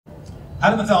How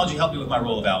did mythology help me with my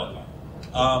role of Alucard?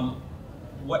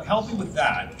 What helped me with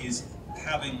that is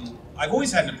I've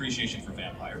always had an appreciation for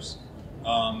vampires,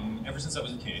 ever since I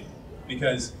was a kid,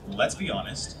 because, let's be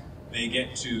honest, they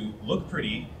get to look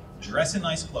pretty, dress in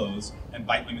nice clothes, and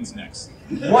bite women's necks.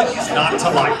 What is not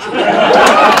to like?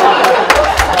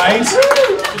 Right?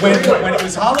 When it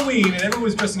was Halloween and everyone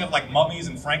was dressing up like mummies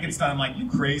and Frankenstein, I'm like, you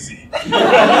crazy. I'm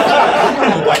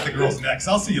gonna go bite the girls' necks.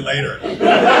 I'll see you later. And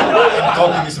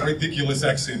talking this ridiculous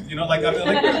accent. You know, like, what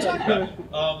are you talking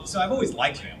about? So I've always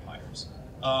liked vampires.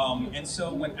 And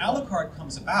so when Alucard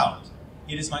comes about,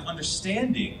 it is my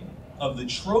understanding of the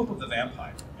trope of the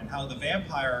vampire and how the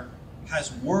vampire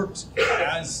has worked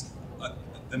as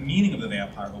the meaning of the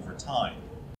vampire over time.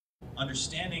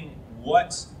 Understanding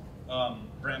what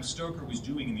Bram Stoker was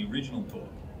doing in the original book,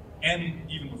 and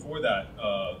even before that,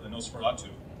 the Nosferatu,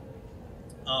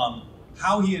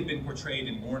 how he had been portrayed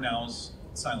in Murnau's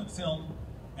silent film,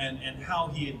 and how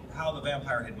the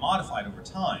vampire had modified over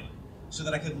time, so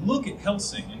that I could look at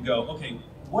Helsing and go, okay,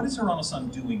 what is Hirono-san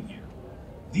doing here?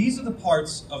 These are the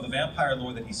parts of the vampire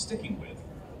lore that he's sticking with,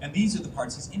 and these are the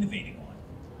parts he's innovating on.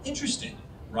 Interesting,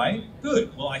 right?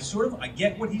 Good. Well, I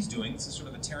get what he's doing. This is sort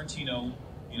of a Tarantino,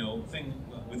 thing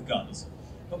with guns.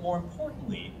 But more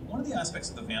importantly, one of the aspects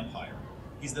of the vampire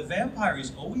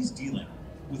is always dealing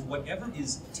with whatever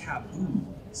is taboo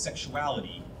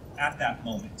sexuality at that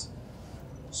moment.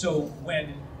 So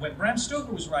when Bram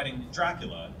Stoker was writing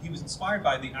Dracula, he was inspired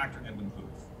by the actor Edwin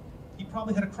Booth. He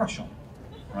probably had a crush on him,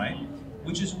 right?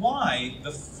 Which is why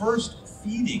the first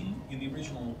feeding in the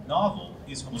original novel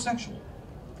is homosexual.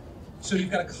 So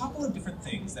you've got a couple of different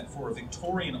things that for a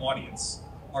Victorian audience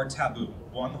are taboo.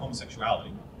 One,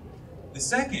 homosexuality. The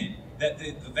second, that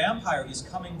the vampire is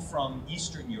coming from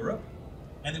Eastern Europe,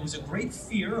 and there was a great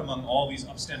fear among all these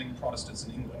upstanding Protestants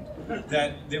in England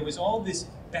that there was all this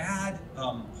bad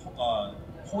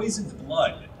poisoned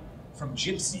blood from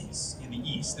gypsies in the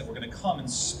East that were going to come and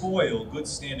spoil good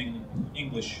standing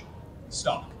English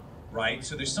stock, right?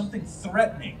 So there's something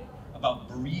threatening about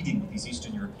breeding with these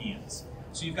Eastern Europeans.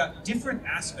 So you've got different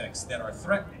aspects that are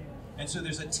threatening, and so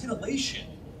there's a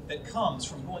titillation that comes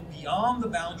from going beyond the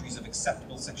boundaries of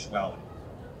acceptable sexuality.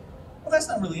 Well, that's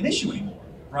not really an issue anymore,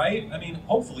 right? I mean,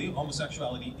 hopefully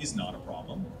homosexuality is not a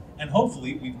problem, and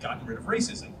hopefully we've gotten rid of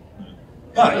racism.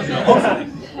 But,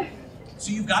 hopefully.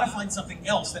 So you've got to find something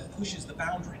else that pushes the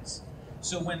boundaries.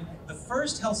 So when the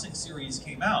first Helsing series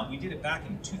came out, we did it back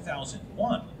in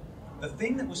 2001, the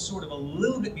thing that was sort of a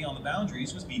little bit beyond the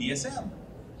boundaries was BDSM.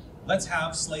 Let's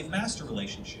have slave-master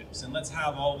relationships, and let's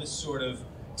have all this sort of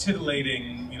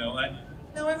titillating, and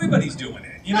now everybody's doing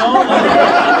it, we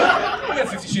got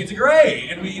 50 Shades of Grey,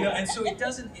 and and so it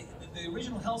doesn't, the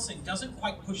original Helsing doesn't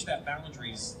quite push that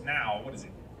boundaries now, what is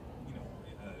it,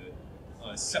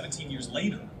 17 years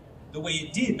later, the way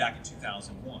it did back in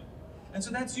 2001. And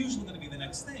so that's usually going to be the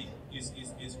next thing, is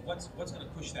what's going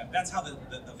to push that. That's how the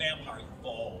vampire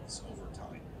evolves over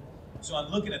time. So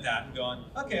I'm looking at that and going,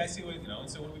 okay, I see what, and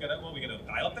so what do we got to, well, we got to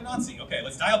dial up the Nazi. Okay,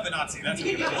 let's dial up the Nazi. That's what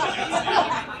we're going to push it.